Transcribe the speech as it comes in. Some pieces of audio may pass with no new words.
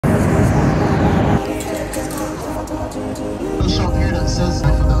The shop here that says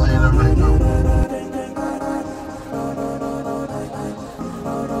definitely in it right now.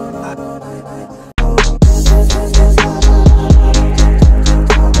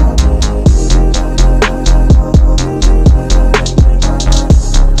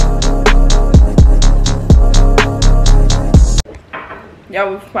 Yeah,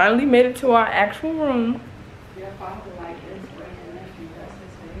 we finally made it to our actual room. Your father like this, Ray and nephew. That's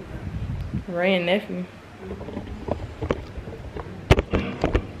his favorite. Ray and nephew.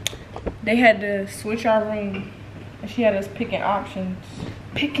 They had to switch our room. And she had us picking options.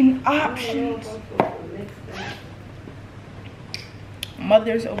 Picking options.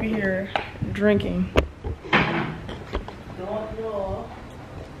 Mother's over here drinking. I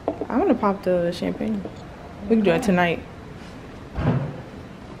want to pop the champagne. We can do it tonight.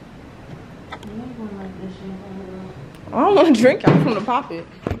 I don't want to drink it. I just want to pop it.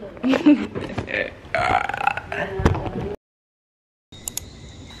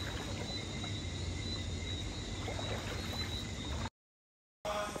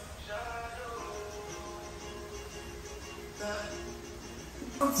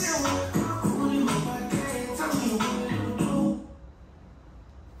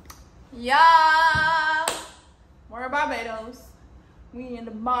 Yeah, we're in Barbados. We in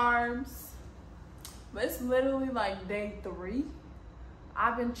the barbs. But it's literally like day 3.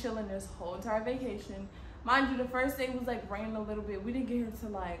 I've been chilling this whole entire vacation. Mind you, the first day was like raining a little bit. We didn't get here till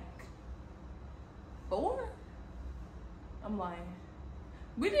like 4. I'm lying.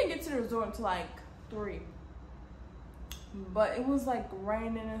 We didn't get to the resort until like 3. But it was like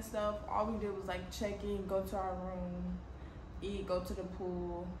raining and stuff. All we did was like check in, go to our room, eat, go to the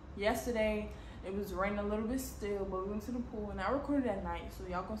pool. Yesterday, it was raining a little bit still, but we went to the pool and I recorded at night, so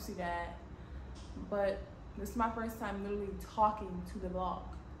y'all gonna see that. But this is my first time literally talking to the vlog.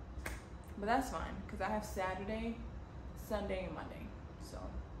 But that's fine, because I have Saturday, Sunday, and Monday. So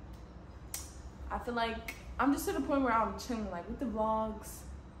I feel like I'm just to the point where I'm chilling, like with the vlogs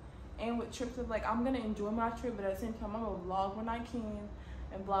and with trips. Of like, I'm gonna enjoy my trip, but at the same time I'm gonna vlog when I can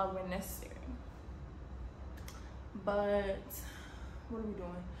and vlog when necessary. But what are we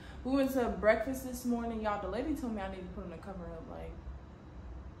doing? We went to breakfast this morning, y'all. The lady told me I need to put on the cover up. Like,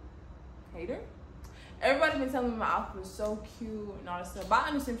 hater. Everybody been telling me my outfit was so cute and all that stuff. But I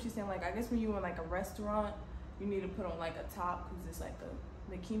understand what she's saying. Like, I guess when you in like a restaurant, you need to put on like a top because it's like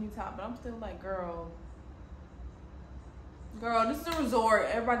a bikini top. But I'm still like, girl, this is a resort.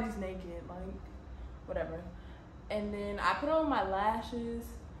 Everybody's naked. Like, whatever. And then I put on my lashes.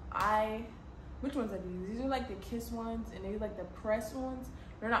 Which ones are these? These are like the kiss ones, and they're like the press ones.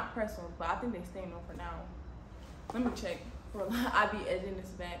 They're not press ones, but I think they staying on for now. Let me check. I be edging this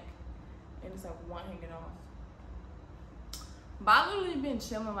back. And it's like one hanging off. But I've literally been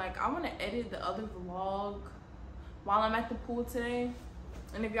chilling. Like, I want to edit the other vlog while I'm at the pool today.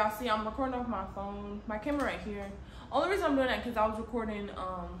 And if y'all see, I'm recording off my phone. My camera right here. Only reason I'm doing that because I was recording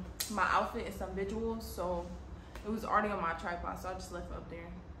my outfit and some visuals. So it was already on my tripod. So I just left it up there.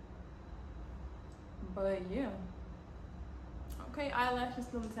 But yeah. Okay, eyelashes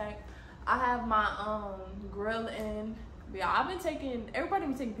still intact. I have my grill in. But yeah, everybody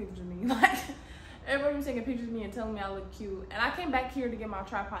been taking pictures of me. Like, everybody been taking pictures of me and telling me I look cute. And I came back here to get my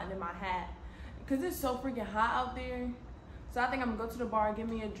tripod and then my hat. Because it's so freaking hot out there. So I think I'm going to go to the bar, get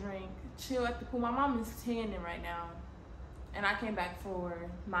me a drink, chill at the pool. My mom is tanning right now. And I came back for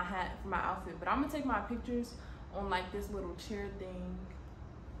my hat, for my outfit. But I'm going to take my pictures on, like, this little chair thing.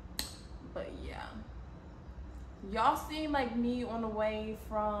 But yeah. Y'all seen, like, me on the way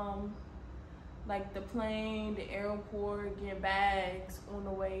from like the plane, the airport, getting bags on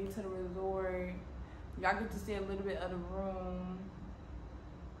the way to the resort. Y'all get to see a little bit of the room.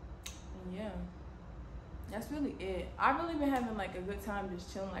 And yeah, that's really it. I've really been having like a good time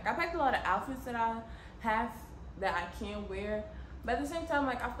just chilling. Like, I packed a lot of outfits that I have that I can wear. But at the same time,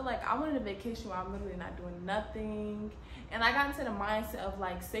 like, I feel like I wanted a vacation where I'm literally not doing nothing. And I got into the mindset of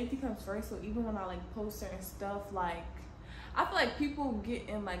like safety comes first. So even when I like post certain stuff, like, I feel like people get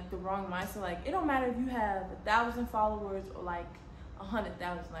in like the wrong mindset. Like, it don't matter if you have 1,000 followers or like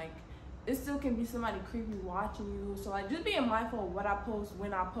 100,000. Like, it still can be somebody creepy watching you. So like, just being mindful of what I post,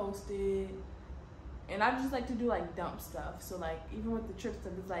 when I post it. And I just like to do like dump stuff. So like, even with the trip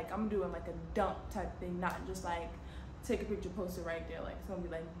stuff, it's like I'm doing like a dump type thing, not just like take a picture, post it right there. Like, it's gonna be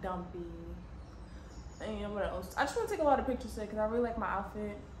like dumpy. And what else? I just want to take a lot of pictures today because I really like my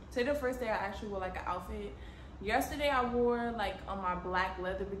outfit. Today the first day I actually wore like an outfit. Yesterday I wore like my black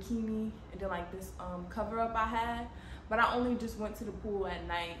leather bikini and then like this cover up I had. But I only just went to the pool at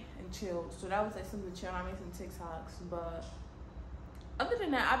night and chilled. So that was like something chill. I made some TikToks. But other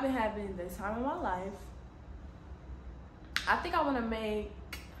than that, I've been having the time of my life. I think I'm gonna make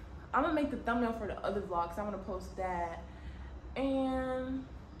the thumbnail for the other vlogs. I'm gonna post that. And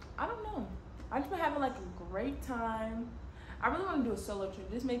I don't know. I just been having like a great time. I really want to do a solo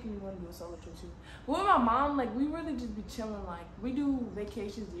trip. This making me want to do a solo trip too. But with my mom, like we really just be chilling. Like we do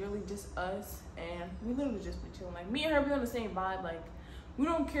vacations yearly, just us, and we literally just be chilling. Like me and her be on the same vibe. Like we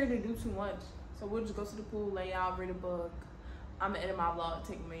don't care to do too much, so we'll just go to the pool, lay out, read a book. I'm gonna edit my vlog,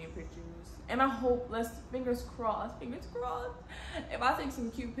 take a million pictures, and I hope, let's fingers crossed, if I take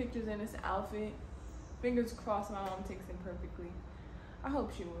some cute pictures in this outfit, fingers crossed my mom takes them perfectly. I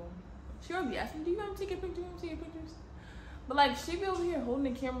hope she will. She will be asking, do you want to take a picture? But like she be over here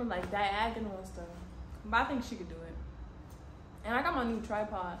holding the camera like diagonal and stuff. But I think she could do it. And I got my new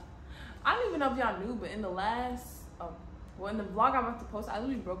tripod. I don't even know if y'all knew, but in the last, in the vlog I'm about to post, I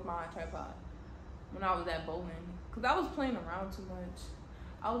literally broke my tripod when I was at bowling. Cause I was playing around too much.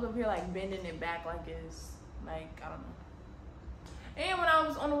 I was up here like bending it back like it's like, I don't know. And when I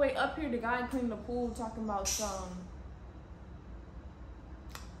was on the way up here, the guy cleaning the pool talking about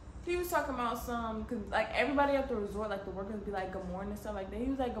he was talking about cause like everybody at the resort, like the workers be like good morning and stuff like that. He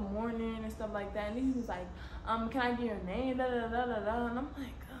was like good morning and stuff like that. And then he was like, can I get your name? Da da da da da. And I'm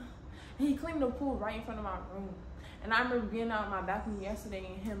like, and he cleaned the pool right in front of my room. And I remember being out on my balcony yesterday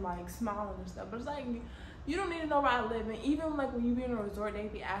and him like smiling and stuff. But it's like, you don't need to know where I live. And even like when you be in a resort, they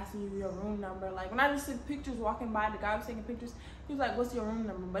be asking you your room number. Like when I just took pictures walking by, the guy was taking pictures. He was like, what's your room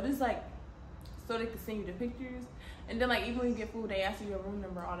number? But it's like, so they can send you the pictures. And then like even when you get food, they ask you your room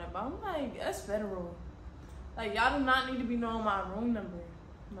number, all that. But I'm like, that's federal. Like y'all do not need to be knowing my room number.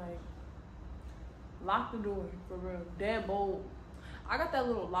 Like, lock the door, for real. Dead bold. I got that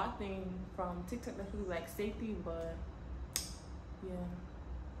little lock thing from Tik Tok that's really like safety, but yeah.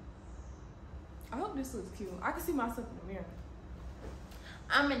 I hope this looks cute. I can see myself in the mirror.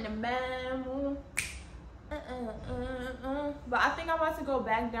 I'm in the bedroom. But I think I'm about to go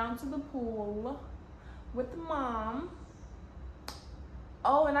back down to the pool with the mom.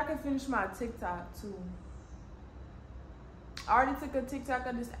 Oh, and I can finish my TikTok too. I already took a TikTok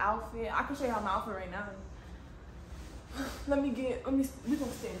of this outfit. I can show you my outfit right now. We gonna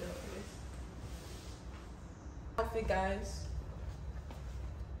stand up for this outfit, guys.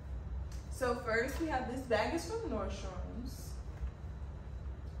 So first we have this bag is from Nordstrom's.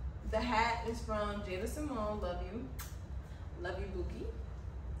 The hat is from Jada Simone, love you Bookie.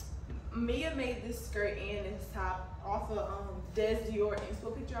 Mia made this skirt and this top off of Des Dior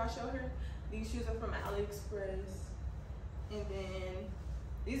inspo picture I showed her. These shoes are from AliExpress. And then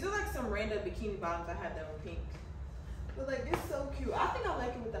these are like some random bikini bottoms. I had them in pink. But like it's so cute. I think I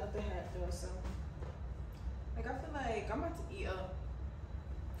like it without the hat though, so like I feel like I'm about to eat up.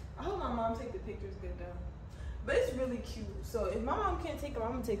 I hope my mom take the pictures good though. But it's really cute. So if my mom can't take them,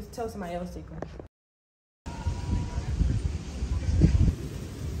 I'm gonna tell somebody else to take them.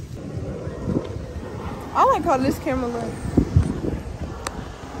 I like how this camera looks.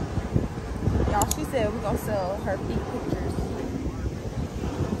 Y'all, she said we're gonna sell her feet pictures.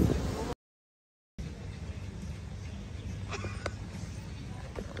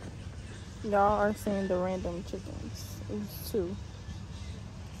 Y'all are seeing the random chickens. It's two.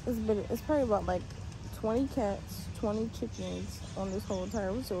 It's probably about like 20 cats, 20 chickens on this whole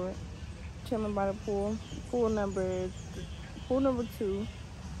entire resort. Chilling by the pool. Pool number 2.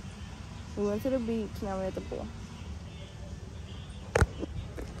 We went to the beach, now we're at the pool.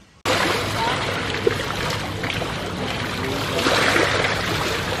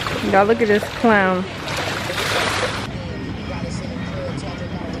 Y'all look at this clown.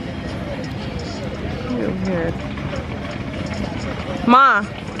 Real weird. Ma!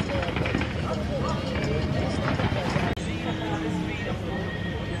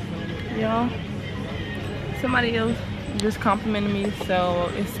 Y'all, somebody else just complimented me, so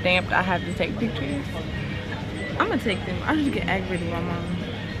it's stamped I have to take pictures. I'm gonna take them. I just get aggravated with my mom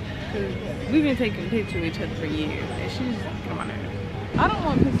because we've been taking pictures with each other for years and she's getting on my nerves. I don't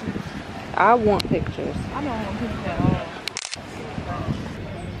want pictures. I want pictures. I don't want pictures at all.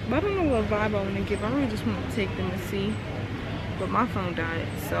 But I don't know what vibe I want to give. I really just want to take them and see. But my phone died,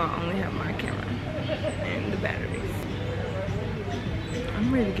 so I only have my camera and the batteries.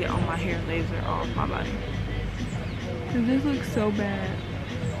 I'm ready to get all my hair laser off my body. Cause this looks so bad.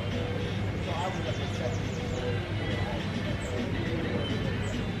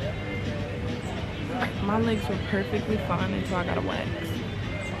 My legs were perfectly fine until I got a wax.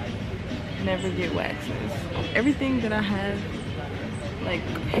 Never get waxes. Everything that I have, like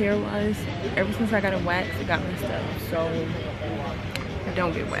hair-wise, ever since I got a wax, it got messed up. So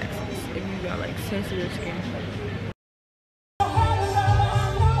don't get waxes if you got like sensitive skin.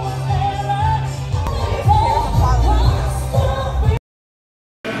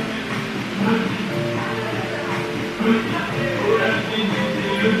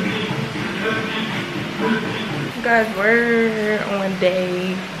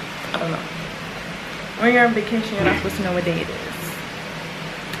 day, I don't know. When you're on vacation, you're not supposed to know what day it is.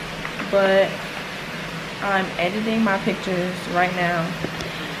 But I'm editing my pictures right now.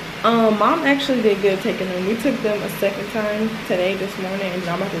 Mom actually did good taking them. We took them a second time today, this morning, and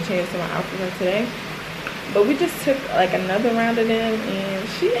I'm about to change to my outfit for today. But we just took like another round of them, and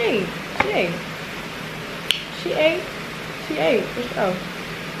she ate. For sure.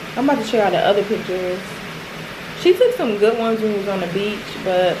 I'm about to show y'all the other pictures. She took some good ones when we was on the beach,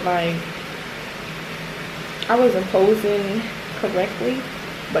 but like I wasn't posing correctly.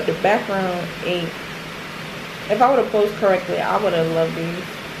 But the background ain't. If I would have posed correctly, I would have loved these.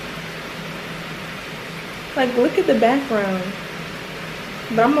 Like, look at the background.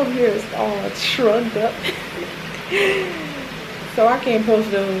 But I'm over here, it's all shrugged up. So I can't post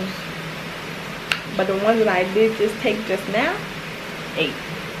those. But the ones that I did just take just now, 8.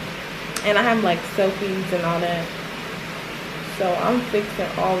 And I have like selfies and all that. So I'm fixing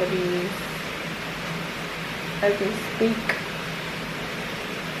all of these as we speak.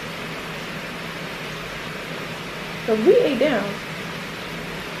 So we ate down.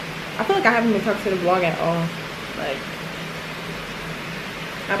 I feel like I haven't been talking to the vlog at all. Like,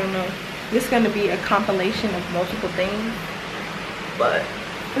 I don't know. This is gonna be a compilation of multiple things, but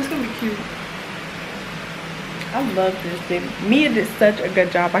it's gonna be cute. I love this thing. Mia did such a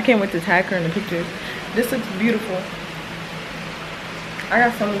good job. I can't wait to tag her in the pictures. This looks beautiful. I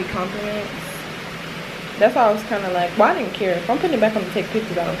got so many compliments. That's why I was kind of like, well, I didn't care. If I'm putting it back on to take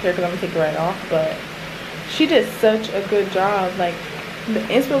pictures, I don't care because I'm gonna take it right off. But she did such a good job. Like, the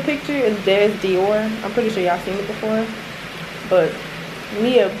inspo picture is there's Dior. I'm pretty sure y'all seen it before. But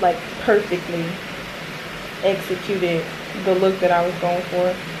Mia like perfectly executed the look that I was going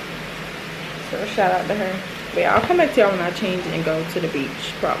for. So shout out to her. But yeah, I'll come back to y'all when I change and go to the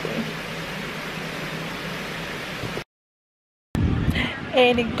beach probably.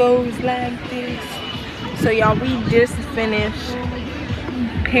 And it goes like this. So y'all, we just finished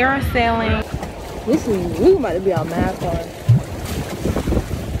parasailing. This is, we about to be on mad fun.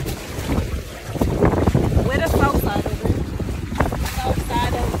 Where the south side of it? South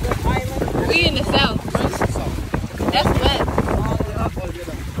side of the island. We in the south. That's west.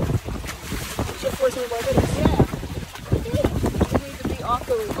 What's your first name, Barbados? Yeah. You need to be off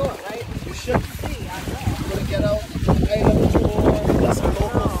the resort, right? You should. See, I know. I'm gonna get out. That's some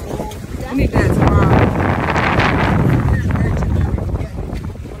local food. We need that tomorrow.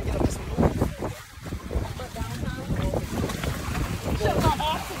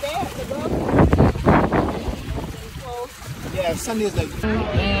 Sundays like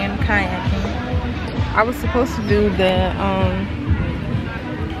and kayaking. I was supposed to do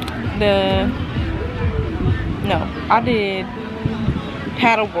I did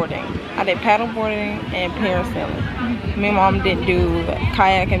paddleboarding. I did paddleboarding and parasailing. Me and Mom didn't do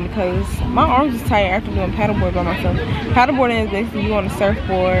kayaking because my arms is tired after doing paddleboard by myself. Paddleboarding is basically you on a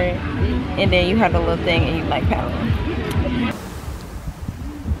surfboard and then you have a little thing and you like paddling.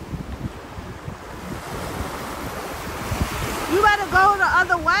 You better go the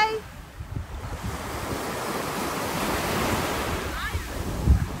other way.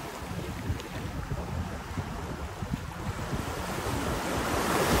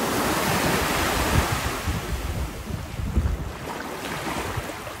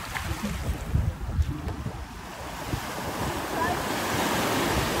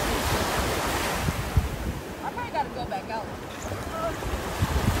 I probably gotta go back out.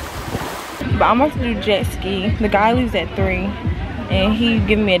 But I'm about to do jet ski. The guy leaves at 3 and he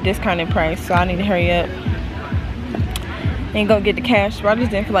giving me a discounted price, so I need to hurry up and go get the cash. But I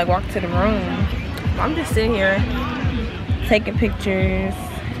just didn't feel like walking to the room. I'm just sitting here taking pictures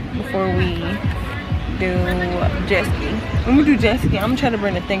before we do jet ski. When we do jet ski, I'm gonna try to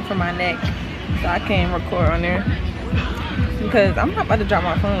bring a thing for my neck so I can record on there, because I'm not about to drop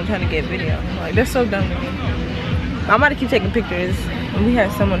my phone trying to get video. Like, they're so dumb to me. I'm about to keep taking pictures and we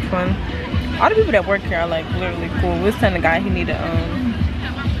had so much fun. All the people that work here are like literally cool. We was telling the guy he need to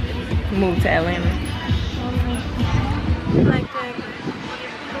move to Atlanta.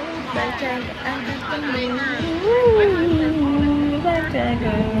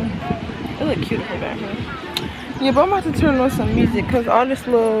 It look cute from back here. Yeah, but I'm about to turn on some music because all this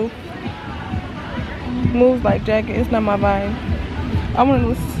little moves like jacket, it's not my vibe. I want to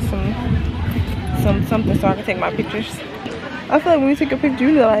listen to something so I can take my pictures. I feel like when you take a picture,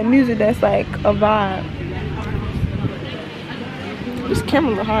 you need like music that's like a vibe. This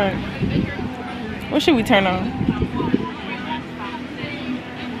camera look hard. What should we turn on?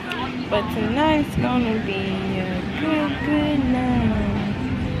 But tonight's gonna be a good night.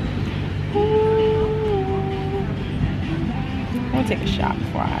 Ooh. gonna take a shot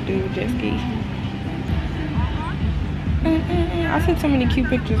before I do jet ski. I took so many cute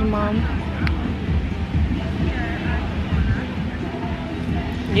pictures of Mom.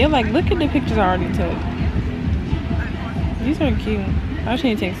 Yeah, like look at the pictures I already took. These are cute. I just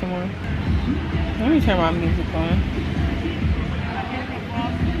need to take some more. Let me turn my music on.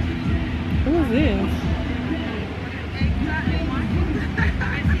 Who is this?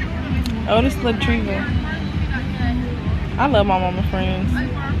 Oh, this is Latriva. I love my mama friends.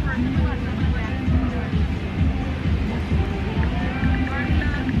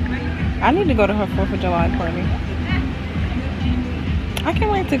 I need to go to her 4th of July party. I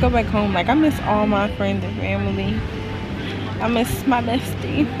can't wait to go back home. Like, I miss all my friends and family. I miss my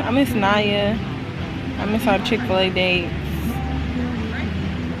bestie. I miss Naya. I miss our Chick-fil-A dates.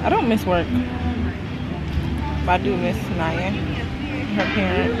 I don't miss work. But I do miss Naya. Her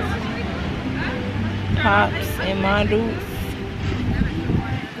parents. Pops and my dudes.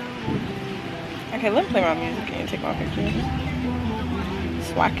 Okay, let me play my music and take my pictures.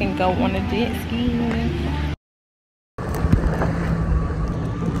 So I can go on a jet ski.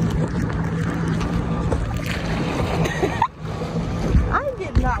 I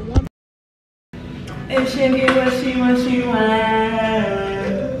get not one. If she get what she wants, she wants.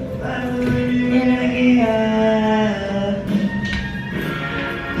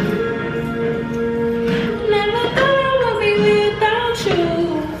 Never thought I would be without you.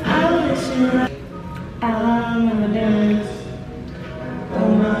 I wish you like I'm gonna dance.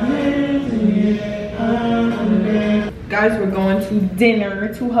 Guys, we're going to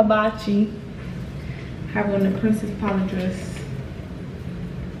dinner to Hibachi. Have on the Princess Polly dress.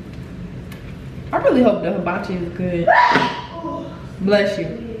 I really hope the Hibachi is good. Bless you.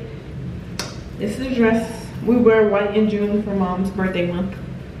 This is a dress. We wear white in June for Mom's birthday month.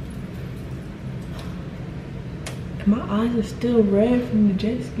 My eyes are still red from the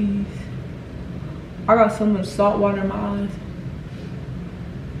jet skis. I got so much salt water in my eyes.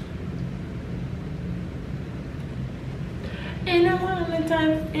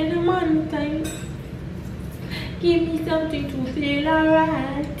 In the morning time, give me something to feel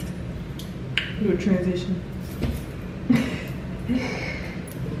alright. Do a transition.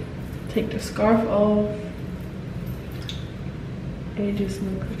 Take the scarf off. It just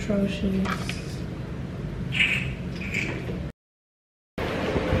looks atrocious.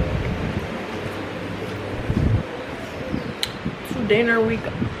 For dinner we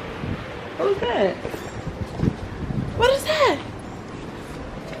go. What is that? What is that?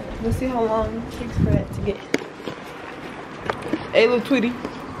 Let's see how long it takes for that to get. Hey, little Tweety.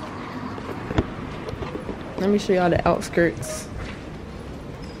 Let me show y'all the outskirts.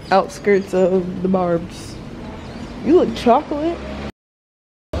 Outskirts of the Barbs. You look chocolate.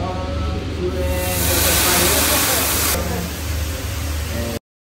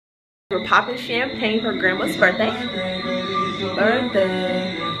 We're popping champagne for Grandma's birthday.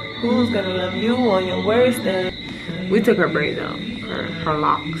 Who's gonna love you on your worst day? We took her braids out, her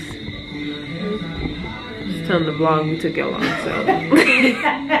locks. Just telling the vlog we took your long, so.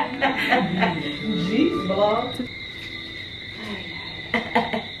 Jeez, vlog.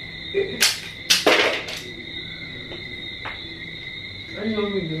 I know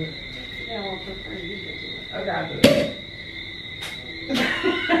we do it. Yeah, I want to prefer you to do it. I got it.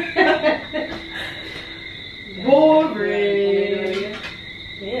 Boring.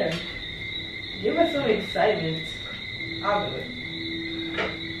 Yeah. Give us some excitement. I'll do it.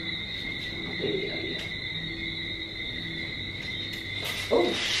 Oh,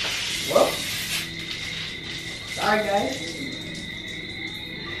 well. Sorry, guys.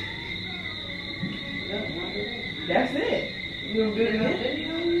 That's it. You gonna do it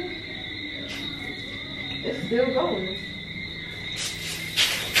again? It's still going.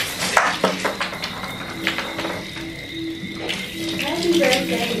 Happy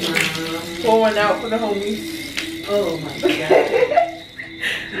birthday, Mom. Pour one out for the homies. Oh my God.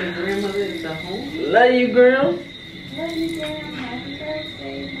 Your grandmother is the homie. Love you, girl. Love you, Grandma. Happy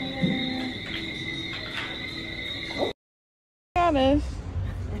birthday, Mother. Got us.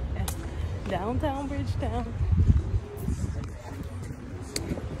 Downtown Bridgetown.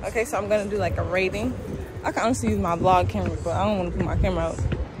 Okay, so I'm gonna do like a rating. I can honestly use my vlog camera, but I don't want to put my camera out.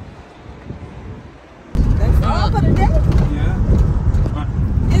 That's all for the day? Yeah.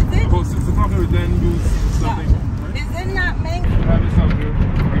 Is it? About 6 o'clock we then use something. Right? Is it not mango? Have it something.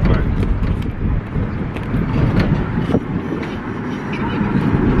 Right.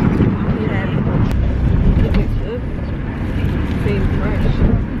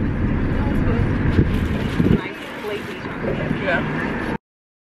 Yeah.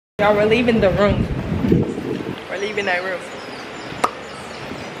 Y'all, we're leaving the room. We're leaving that room.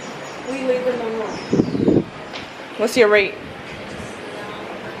 We leaving the room. What's your rate?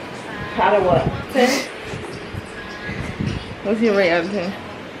 Out of what? 10? What's your rate out of 10?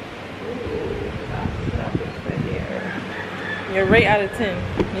 Your rate out of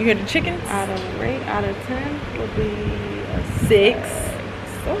 10. You hear the chickens? Rate out of 10 would be a 6.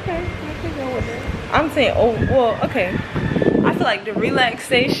 Okay, I can go with it. I'm saying, oh, well, okay. I feel like the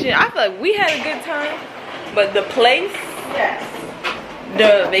relaxation, I feel like we had a good time, but the place, Yes.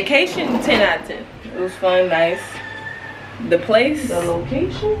 the vacation, 10 out of 10. It was fun, nice. The place, The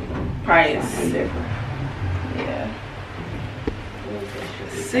location? price, Different. yeah.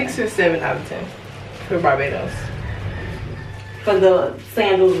 6 or 7 out of 10 for Barbados. For the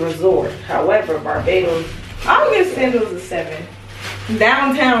Sandals Resort. However, Barbados. I'll give Sandals a 7.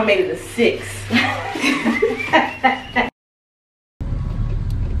 Downtown made it a 6.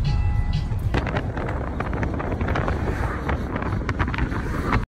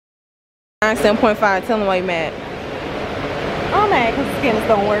 7.5. Tell them why you mad. I'm mad because the skins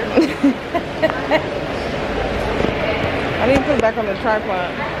don't work. I didn't put it back on the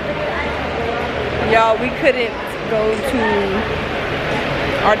tripod. Y'all, we couldn't go to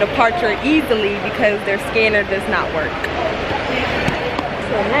our departure easily because their scanner does not work.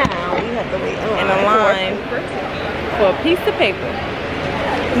 So now we have to wait In a line for a piece of paper.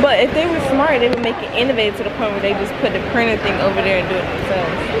 But if they were smart, they would make it innovative to the point where they just put the printer thing over there and do it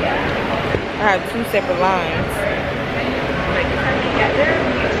themselves. I have 2 separate lines.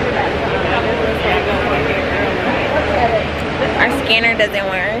 Our scanner doesn't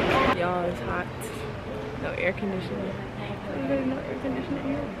work. Y'all, it's hot. No air conditioning. There's no air conditioning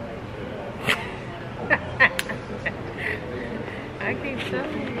here. I can't tell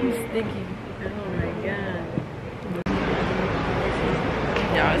you. It's sticky. Oh my god.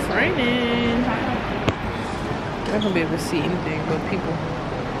 Y'all, it's raining. I'm not gonna be able to see anything but people.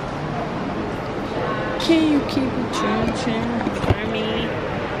 Can you keep it chin for me?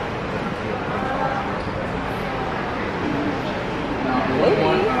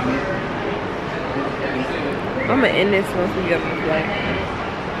 I'm gonna end this once we get on the flight.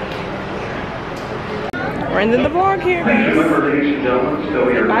 We're ending the vlog here, guys. Remember, ladies and gentlemen,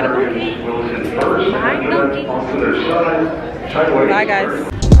 Sylvia Bye, Wilson first. Bye, Dookie. Off to their side. Bye, guys.